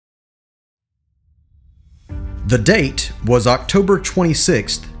The date was October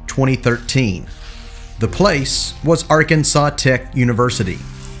 26, 2013. The place was Arkansas Tech University.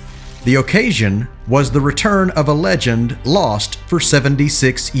 The occasion was the return of a legend lost for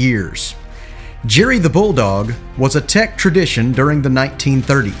 76 years. Jerry the Bulldog was a Tech tradition during the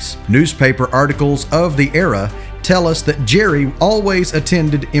 1930s. Newspaper articles of the era tell us that Jerry always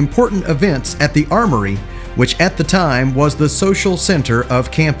attended important events at the Armory, which at the time was the social center of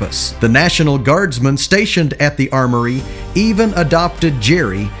campus. The National Guardsmen stationed at the Armory even adopted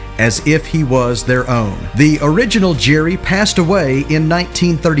Jerry as if he was their own. The original Jerry passed away in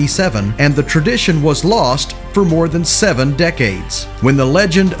 1937, and the tradition was lost for more than 7 decades. When the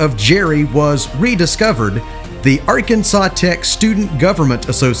legend of Jerry was rediscovered, the Arkansas Tech Student Government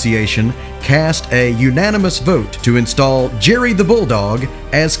Association cast a unanimous vote to install Jerry the Bulldog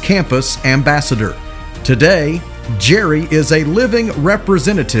as campus ambassador. Today, Jerry is a living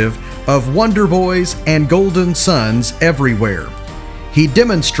representative of Wonder Boys and Golden Sons everywhere. He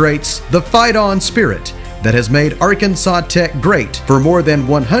demonstrates the fight-on spirit that has made Arkansas Tech great for more than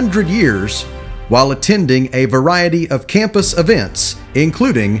 100 years while attending a variety of campus events,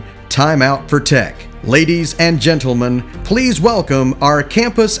 including Time Out for Tech. Ladies and gentlemen, please welcome our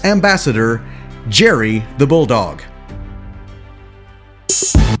campus ambassador, Jerry the Bulldog.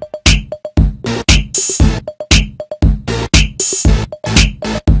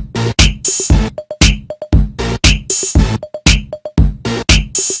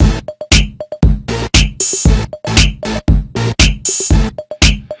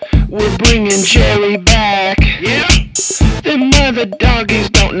 We're bringing Jerry back. Yeah. Them other doggies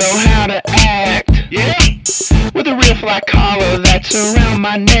don't know how to act. Yeah. With a real fly collar that's around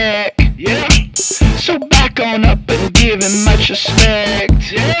my neck. Yeah. So back on up and give him much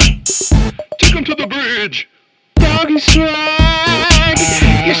respect. Yeah. Take him to the bridge. Doggy swag.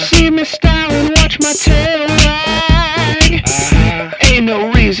 You see me style and watch my tail wag. Ain't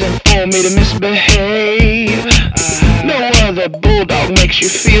no reason for me to misbehave. No other bulldog makes you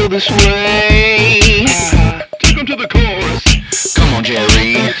feel this way. Take him to the chorus. Come on,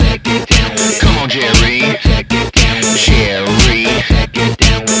 Jerry. Come on, Jerry. Jerry.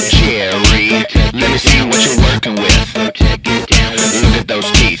 Jerry. Let me see what you're working with.